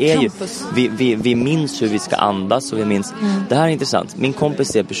 Ja, vi minns hur vi ska andas. Och vi minns. Det här är intressant. Min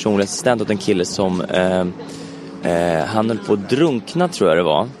kompis är personlig assistent åt en kille som han höll på att drunkna, tror jag det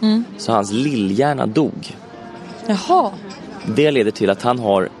var. Så hans lillhjärna dog. Jaha. Det leder till att han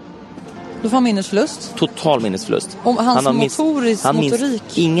har Då får han minnesförlust. Total minnesförlust. Om hans han minns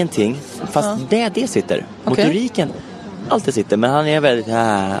ingenting. Fast det sitter. Okay. Motoriken alltid sitter. Men han är väldigt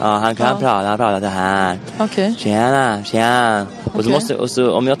här. Ja, han kan prata det här. Okay. Tjena. Okay. Och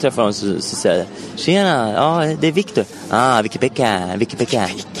så om jag träffar honom så säger jag, tjena, ja, det är Victor. Vilket pekka.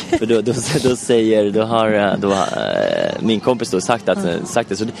 För då har min kompis då sagt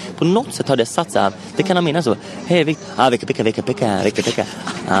det. Så på något sätt har det satt så här. Det kan han minnas så. Hej Victor. Vilket pekka.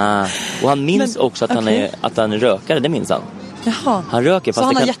 Och han minns också att han är rökare, det minns han. Jaha. Han röker, så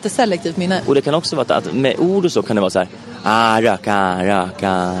han har jätteselektivt minne. Och det kan också vara att med ord och så kan det vara så här: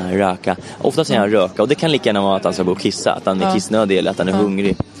 röka. Ofta säger han röka, och det kan lika gärna vara att han ska gå och kissa, att han är kissnödig eller att han är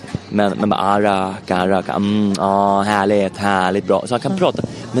hungrig. Men bara röka. Härligt bra. Så han kan prata,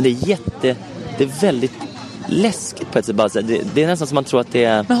 men det är väldigt läskigt på ett sätt. Bara, det är nästan som man tror att det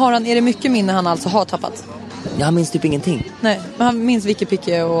är. Men är det mycket minne han alltså har tappat? Jag minns typ ingenting. Nej, men han minns vilket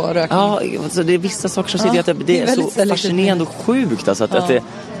picke och rökning. Ja, alltså det är vissa saker som säger att det är så fascinerande och sjukt alltså,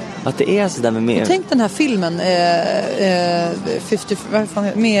 att det är så där med. Tänk den här filmen 50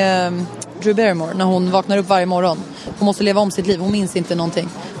 med Drew Barrymore, när hon vaknar upp varje morgon. Hon måste leva om sitt liv, hon minns inte någonting.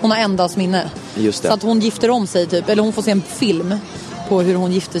 Hon har endast minne. Just det. Så att hon gifter om sig typ, eller hon får se en film på hur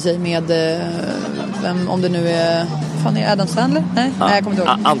hon gifter sig med om det nu är Adam Sandler? Nej, jag kommer inte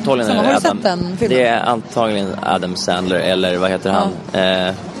ihåg. Antagligen har du sett den filmen? Det är antagligen Adam Sandler, eller vad heter han?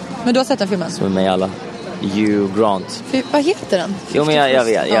 Men du har sett den filmen? Som är med i alla. Hugh Grant. Vad heter den? Jo, men jag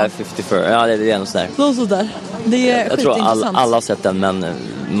vet. Jag är 54. Ja, det är nog sådär. Sådär. Det är jag tror alla har sett den, men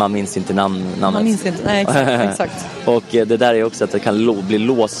man minns inte namnet. Man minns inte. Nej, exakt. Och det där är också att det kan bli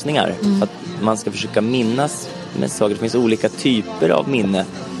låsningar. För att man ska försöka minnas med saker. Det finns olika typer av minne.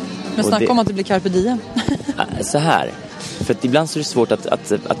 Men snacka om att det blir carpe diem. Så här. För att ibland så är det svårt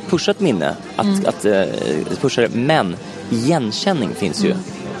att pusha ett minne. Att pusha det. Men igenkänning finns ju.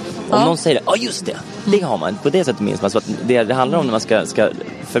 Om någon säger det, just det. Det har man. På det sättet minns man. Så att det handlar om när man ska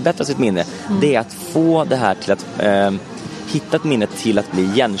förbättra sitt minne. Det är att få det här till att hitta ett minne till att bli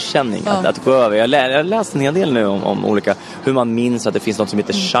igenkänning. Att gå över. Jag läste en hel del nu om olika, hur man minns att det finns något som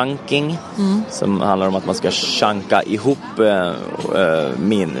heter chunking. Som handlar om att man ska chunka ihop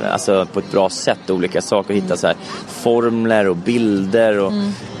alltså på ett bra sätt olika saker. Hitta så här formler och bilder och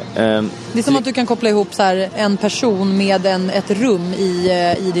det är som att du kan koppla ihop så här en person med ett rum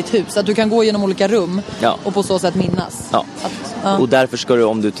i ditt hus. Att du kan gå genom olika rum och på så sätt minnas. Och därför ska du,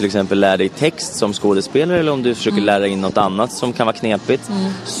 om du till exempel lär dig text som skådespelare eller om du försöker lära in något annat som kan vara knepigt,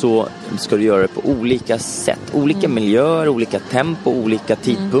 så ska du göra det på olika sätt. Olika miljöer, olika tempo, olika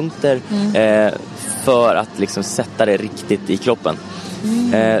tidpunkter för att liksom sätta det riktigt i kroppen.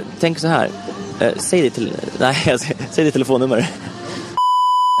 Tänk så här. Säg ditt telefonnummer.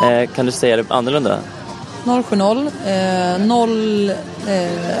 Kan du säga det annorlunda? 070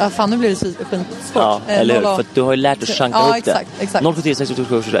 fan, nu blir det svårt. Ja, eller hur? För att du har ju lärt dig att chanka upp det. Exakt. 073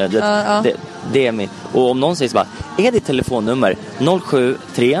 687 det är mitt. Och om någon säger så bara, är ditt telefonnummer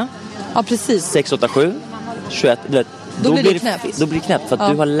 073 precis 687 21, då blir det knäppt. Då blir det knäppt för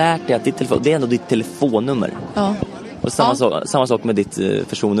att du har lärt dig att det är ändå ditt telefonnummer. Och samma sak med ditt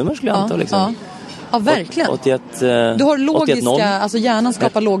personnummer skulle jag anta liksom. Ja, verkligen. 81, du har logiska, alltså hjärnan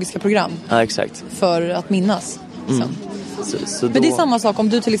skapar logiska program. Ja, exakt. För att minnas. Så men det är samma sak om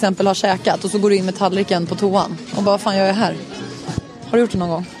du till exempel har käkat och så går du in med tallriken på toan och bara, fan, jag är här. Har du gjort det någon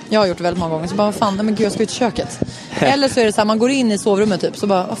gång? Jag har gjort det väldigt många gånger. Så bara, fan, men gud, jag ska ut i köket. Eller så är det så här, man går in i sovrummet typ, så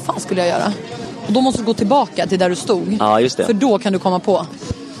bara, vad fan skulle jag göra? Och då måste du gå tillbaka till där du stod. Ja, just det. För då kan du komma på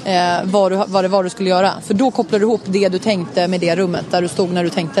vad det var du skulle göra. För då kopplar du ihop det du tänkte med det rummet där du stod när du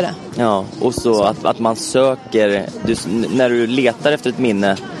tänkte det. Ja, och så att man söker, när du letar efter ett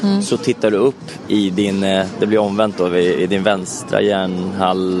minne så tittar du upp i din, det blir omvänt då, i din vänstra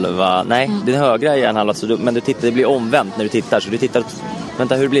hjärnhalva, din högra hjärnhalva, men det blir omvänt när du tittar, så du tittar,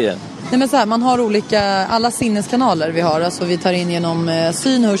 vänta, hur blir det? Nej, men så här, man har alla sinneskanaler vi har, alltså vi tar in genom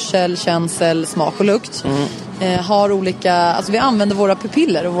syn, hörsel, känsel, smak och lukt. Har olika, alltså vi använder våra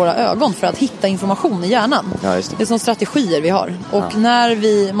pupiller och våra ögon för att hitta information i hjärnan. Ja, just det. Det är som strategier vi har. Och när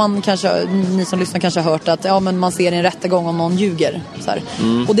ni som lyssnar kanske har hört att men man ser i en rättegång om någon ljuger. Så här.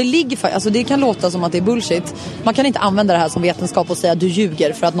 Och det ligger, alltså det kan låta som att det är bullshit. Man kan inte använda det här som vetenskap och säga att du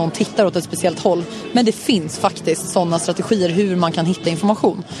ljuger för att någon tittar åt ett speciellt håll. Men det finns faktiskt sådana strategier hur man kan hitta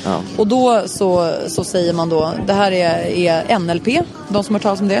information. Ja. Och då så säger man då, det här är NLP, de som har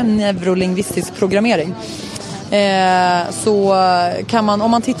talat om det, neurolingvistisk programmering. Så kan man,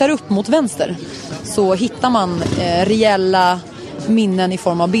 om man tittar upp mot vänster, så hittar man reella minnen i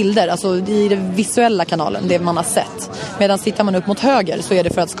form av bilder, alltså i den visuella kanalen, det man har sett. Medan tittar man upp mot höger så är det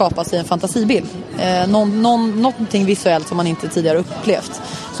för att skapa sig en fantasibild, någonting visuellt som man inte tidigare upplevt.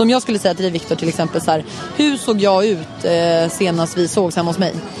 Så om jag skulle säga till dig, Victor, till exempel så här, hur såg jag ut senast vi sågs hemma hos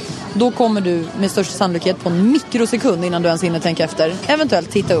mig? Då kommer du med största sannolikhet på en mikrosekund innan du ens hinner tänka efter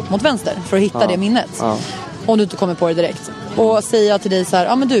eventuellt titta upp mot vänster för att hitta det minnet. Om du inte kommer på det direkt. Och säger jag till dig så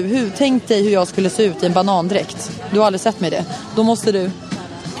här, men du, tänk dig hur jag skulle se ut i en banandräkt. Du har aldrig sett mig det. Då måste du...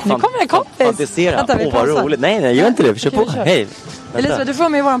 Nu kommer en kompis. Fantisera. Vad roligt. Nej, gör inte det. Kör på. Hej. Elisabeth, du får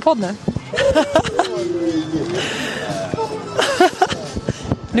med i våran podd nu.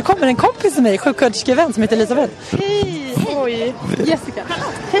 Nu kommer en kompis till mig, sjuksköterskevän som heter Elisabeth. Hej. Oj. Jessica.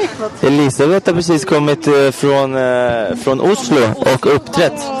 Hej. Elisabeth har precis kommit från Oslo och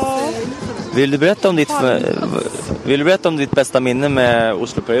uppträtt. Vill du berätta om ditt bästa minne med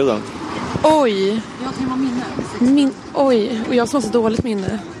Oslo-perioden? Oj. Oj, och jag som har så dåligt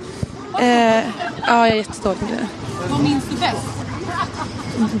minne. Ja, jag är jättedåligt minne. Vad minns du bäst?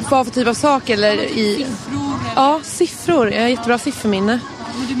 Vad för typ av sak eller i... Siffror? Ja, siffror. Jag har jättebra sifferminne.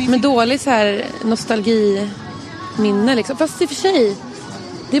 Men dåligt så här nostalgiminne liksom. Fast i och för sig,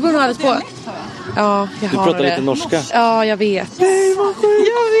 det beror nog alldeles på... Ja, jag har det. Du pratar lite norska. Ja, jag vet. Nej, vad sjukt.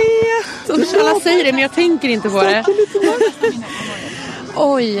 Jag vet. Och alla säger det, men jag tänker inte på det.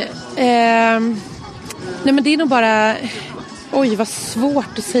 Oj. Nej, men det är nog bara... Oj, vad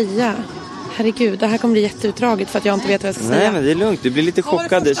svårt att säga. Herregud, det här kommer bli jätteutdraget för att jag inte vet vad jag ska säga. Nej, men det är lugnt. Du blir lite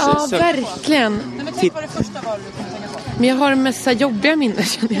chockad. Ja, verkligen. Nej, men tänk på det första var du kommer tänka på. Men jag har en massa jobbiga minnen,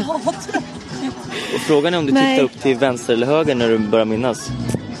 känner jag. Och frågan är om du tittar upp till vänster eller höger när du börjar minnas.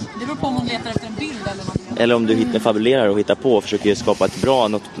 Det beror på om hon letar efter en bild eller något. Eller om du fabulerar och hittar på och försöker skapa ett bra,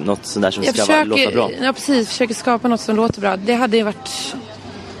 något sånt där som låta bra. Ja, precis. Försöker skapa något som låter bra. Det hade ju varit...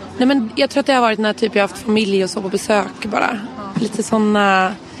 Nej, men jag tror att det har varit när typ jag har haft familj och så på besök bara. Lite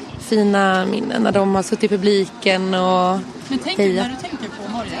sådana fina minnen när de har suttit i publiken och... Men när du tänker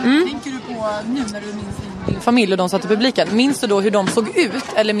på Norge, tänker du på nu när du minns din familj och de satt i publiken? Minns du då hur de såg ut?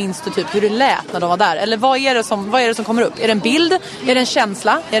 Eller minns du typ hur det lät när de var där? Eller vad är det som kommer upp? Är det en bild? Är det en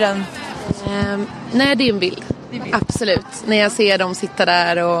känsla? Är det en... Nej, det är en bild. Absolut. När jag ser dem sitta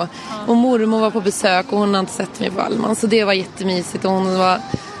där och mormor var på besök och hon har inte sett mig på Wallman. Så det var jättemysigt och hon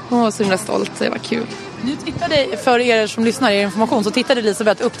var så himla stolt. Så det var kul. Nu tittade, för er som lyssnar i information, så tittade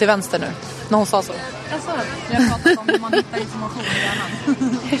Elisabeth upp till vänster nu när hon sa så. Alltså, jag pratat om hur man hittar information i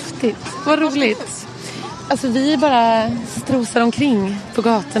hjärnan. Häftigt. Vad roligt. Alltså vi bara strosar omkring på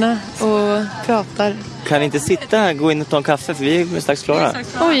gatorna och pratar. Kan ni inte sitta här och gå in och ta en kaffe för vi är strax klara?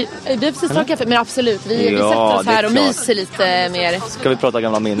 Oj, vi har precis tagit kaffe, men absolut. Vi sätter oss här och myser lite mer. Ska vi prata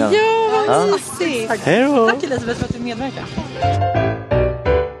gamla minnen? Ja, mysigt. Hej då. Tack Elisabeth för att du medverkar.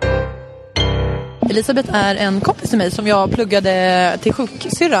 Elisabeth är en kompis till mig som jag pluggade till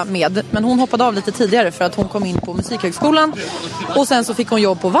sjuksyrra med. Men hon hoppade av lite tidigare för att hon kom in på Musikhögskolan. Och sen så fick hon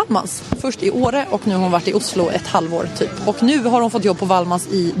jobb på Wallmans. Först i Åre och nu har hon varit i Oslo ett halvår typ. Och nu har hon fått jobb på Wallmans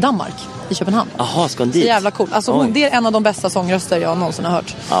i Danmark, i Köpenhamn. Jaha, ska hon dit? Så jävla cool. Alltså det är en av de bästa sångröster jag någonsin har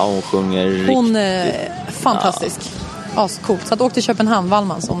hört. Ja, hon sjunger riktigt. Hon är fantastisk. Ja, så coolt. Så att åk till Köpenhamn,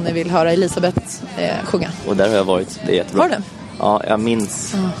 Wallmans, om ni vill höra Elisabeth sjunga. Och där har jag varit, det är jättebra. Har du? Ja,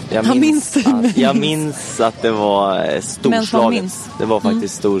 jag minns att det var storslaget. Det var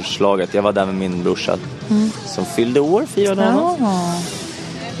faktiskt storslaget. Jag var där med min brorsa som fyllde år, 4 dagar.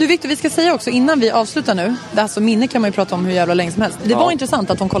 Du Victor, vi ska säga också innan vi avslutar nu. Det alltså minne kan man ju prata om hur jävla länge som helst. Det var intressant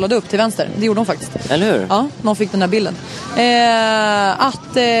att hon kollade upp till vänster. Det gjorde hon faktiskt. Eller hur? Ja, någon fick den där bilden.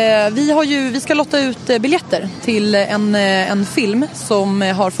 Vi ska lotta ut biljetter till en film som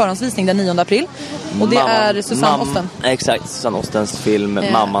har förhandsvisning den 9 april. Och det är Susanne Osten. Exakt, Susanne Ostens film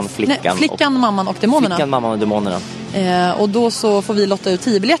Mamman, Flickan. Flickan, Mamman och Demonerna. Flickan, Mamman och Demonerna. Och då så får vi lotta ut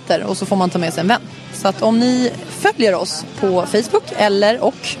 10 biljetter och så får man ta med sig en vän. Så att om ni följer oss på Facebook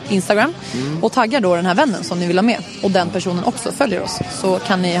och Instagram och taggar då den här vännen som ni vill ha med och den personen också följer oss, så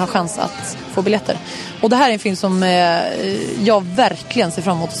kan ni ha chans att få biljetter. Och det här är en film som jag verkligen ser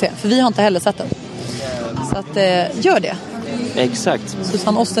fram emot att se, för vi har inte heller sett den. Så att gör det. Exakt.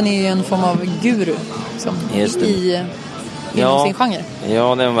 Susanne Osten är ju en form av guru liksom, inom sin genre.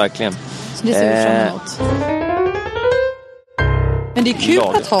 Ja, det är verkligen. Så det ser vi fram emot. Men det är kul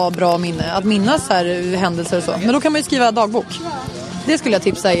att ha bra minne, att minnas här händelser och så. Men då kan man ju skriva dagbok. Det skulle jag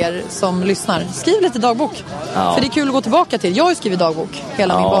tipsa er som lyssnar. Skriv lite dagbok. Ja. För det är kul att gå tillbaka till. Jag har ju skrivit dagbok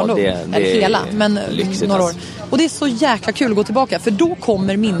hela min barndom. Eller hela, men några år. Och det är så jäkla kul att gå tillbaka. För då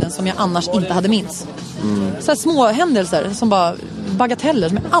kommer minnen som jag annars inte hade minns. Så här små händelser som bara bagateller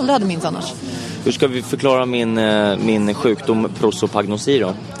som jag aldrig hade minns annars. Hur ska vi förklara min sjukdom prosopagnosi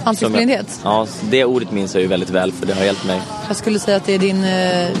då? Ansiktsblindhet? Ja, det ordet minns jag ju väldigt väl, för det har hjälpt mig. Jag skulle säga att det är din...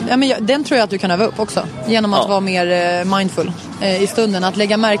 den tror jag att du kan öva upp också. Genom att vara mer mindful i stunden. Att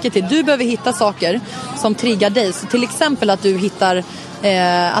lägga märke till. Du behöver hitta saker som triggar dig. Så till exempel att du hittar...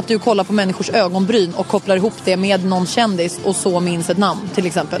 att du kollar på människors ögonbryn och kopplar ihop det med någon kändis och så minns ett namn till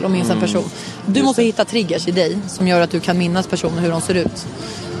exempel och minns en person. Du måste hitta triggers i dig som gör att du kan minnas personer, hur de ser ut.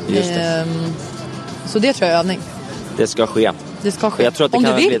 Just det. Så det tror jag är övning. Det ska ske. Det ska ske. Jag tror att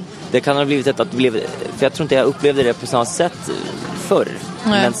det kan ha blivit för jag tror inte jag upplevde det på samma sätt förr.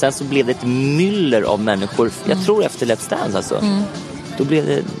 Nej. Men sen så blev det ett myller av människor. Jag tror efter Let's Dance alltså. Då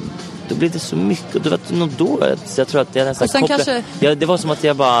blev det så mycket. Och det var nog då. Så jag tror att jag nästan det var som att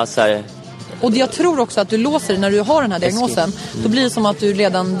jag bara så här... Och jag tror också att du låser när du har den här diagnosen. Då blir det som att du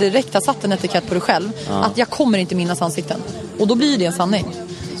redan direkt har satt en etikett på dig själv. Att jag kommer inte minnas ansikten. Och då blir det en sanning.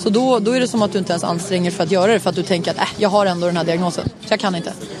 Så då är det som att du inte ens anstränger för att göra det. För att du tänker att jag har ändå den här diagnosen. Så jag kan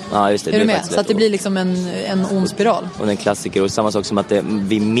inte. Ja, just det. Är du med? Så att det blir liksom en ond spiral. Och en klassiker. Och samma sak som att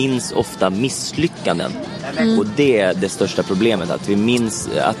vi minns ofta misslyckanden. Och det är det största problemet. Att vi minns,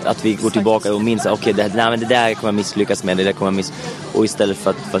 att vi går tillbaka och minns okej, det där kommer jag misslyckas med. Det där kommer jag Och istället för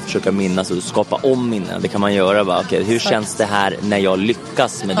att försöka minnas och skapa om minnen. Det kan man göra bara. Okej, hur känns det här när jag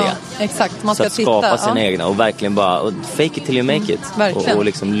lyckas med det? Exakt. Man ska så att skapa sina egna. Och verkligen bara fake it till you make it. Och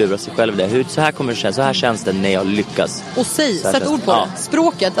liksom lura sig själv det. Så här kommer det kännas. Så här känns det när jag lyckas. Och sätt ord på det.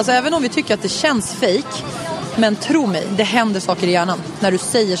 Språket. Alltså även om vi tycker att det känns fake. Men tro mig, det händer saker i hjärnan när du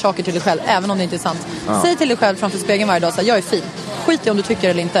säger saker till dig själv, även om det inte är sant. Säg till dig själv framför spegeln varje dag så här, jag är fin. Skit i om du tycker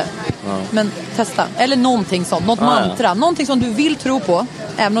eller inte. Men testa. Eller någonting sånt, något mantra. Någonting som du vill tro på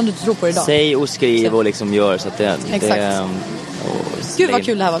Även om du inte tror på det idag. Säg och skriv och liksom gör så att det... Exakt. Gud vad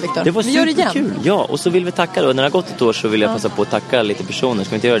kul det här var, Victor. Det var vi gör det igen. Kul. Ja, och så vill vi tacka då. När det har gått ett år så vill jag passa på att tacka lite personer. Ska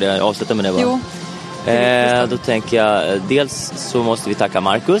vi inte göra det? Avsluta med det bara. Jo. Då tänker jag, dels så måste vi tacka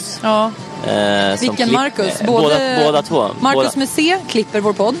Marcus. Ja. Vilken Marcus? Båda två. Marcus med C klipper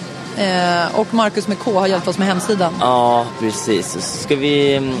vår podd. Och Marcus med K har hjälpt oss med hemsidan. Ja, precis. Ska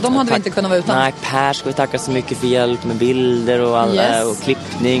vi... De hade vi inte kunnat vara utan. Nej, Per ska vi tacka så mycket för hjälp med bilder och och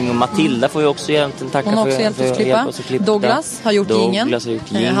klippning. Och Matilda får vi också egentligen tacka för. Hon har också hjälpt oss att klippa. Douglas har gjort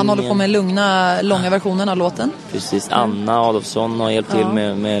jingeln. Han håller på med långa versionen av låten. Precis, Anna Adolfsson har hjälpt till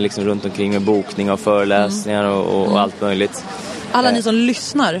med liksom runt omkring med bokning och föreläsningar och allt möjligt. Alla ni som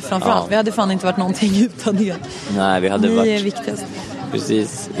lyssnar framförallt. Vi hade fan inte varit någonting utan er. Nej, vi hade ni varit... är viktigast.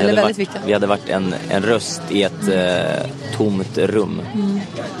 Precis. Vi hade varit en röst i ett tomt rum.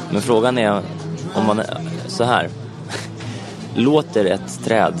 Men frågan är om man så här låter ett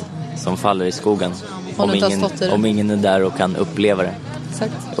träd som faller i skogen om ingen är där och kan uppleva det.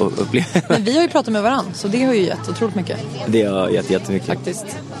 Exakt. Men vi har ju pratat med varandra, så det har ju gett otroligt mycket. Det har gett jättemycket. Faktiskt.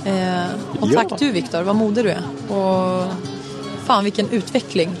 Och tack du, Victor, vad modig du är. Och fan vilken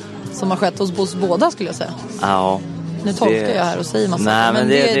utveckling som har skett hos oss båda, skulle jag säga. Ja. Nu tolkar jag här och säger massa saker, men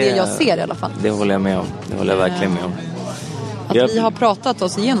det är det jag ser i alla fall. Det håller jag med om. Det håller jag verkligen med om. Att vi har pratat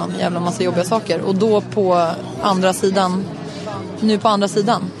oss igenom jävla massa jobbiga saker. Och då på andra sidan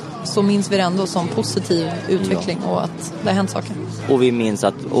så minns vi det ändå som positiv utveckling och att det har hänt saker. Och vi minns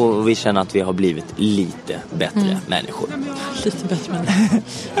och vi känner att vi har blivit lite bättre människor. Lite bättre människor.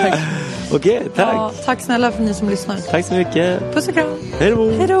 Tack. Okej, tack. Ja, tack snälla för ni som lyssnar. Tack så mycket. Puss och kram. Hej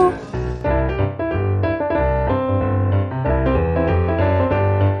då. Hej då.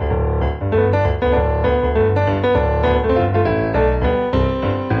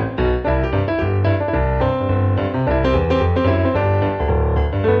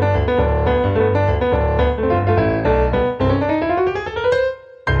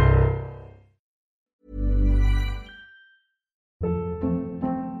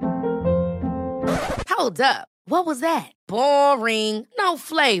 Hold up. What was that? Boring. No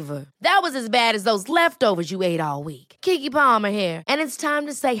flavor. That was as bad as those leftovers you ate all week. Keke Palmer here, and it's time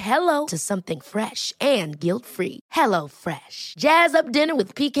to say hello to something fresh and guilt-free. Hello Fresh. Jazz up dinner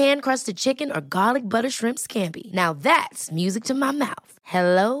with pecan-crusted chicken or garlic butter shrimp scampi. Now that's music to my mouth.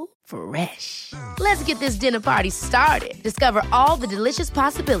 Hello Fresh. Let's get this dinner party started. Discover all the delicious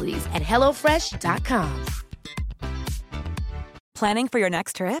possibilities at hellofresh.com. Planning for your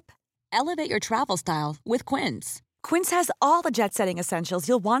next trip? Elevate your travel style with Quince. Quince has all the jet-setting essentials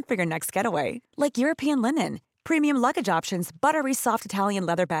you'll want for your next getaway, like European linen, premium luggage options, buttery soft Italian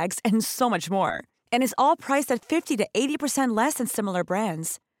leather bags, and so much more. And is all priced at 50 to 80% less than similar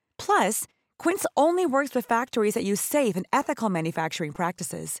brands. Plus, Quince only works with factories that use safe and ethical manufacturing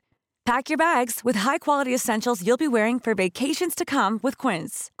practices. Pack your bags with high-quality essentials you'll be wearing for vacations to come with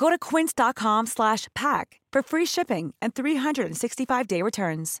Quince. Go to quince.com/pack for free shipping and 365-day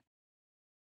returns.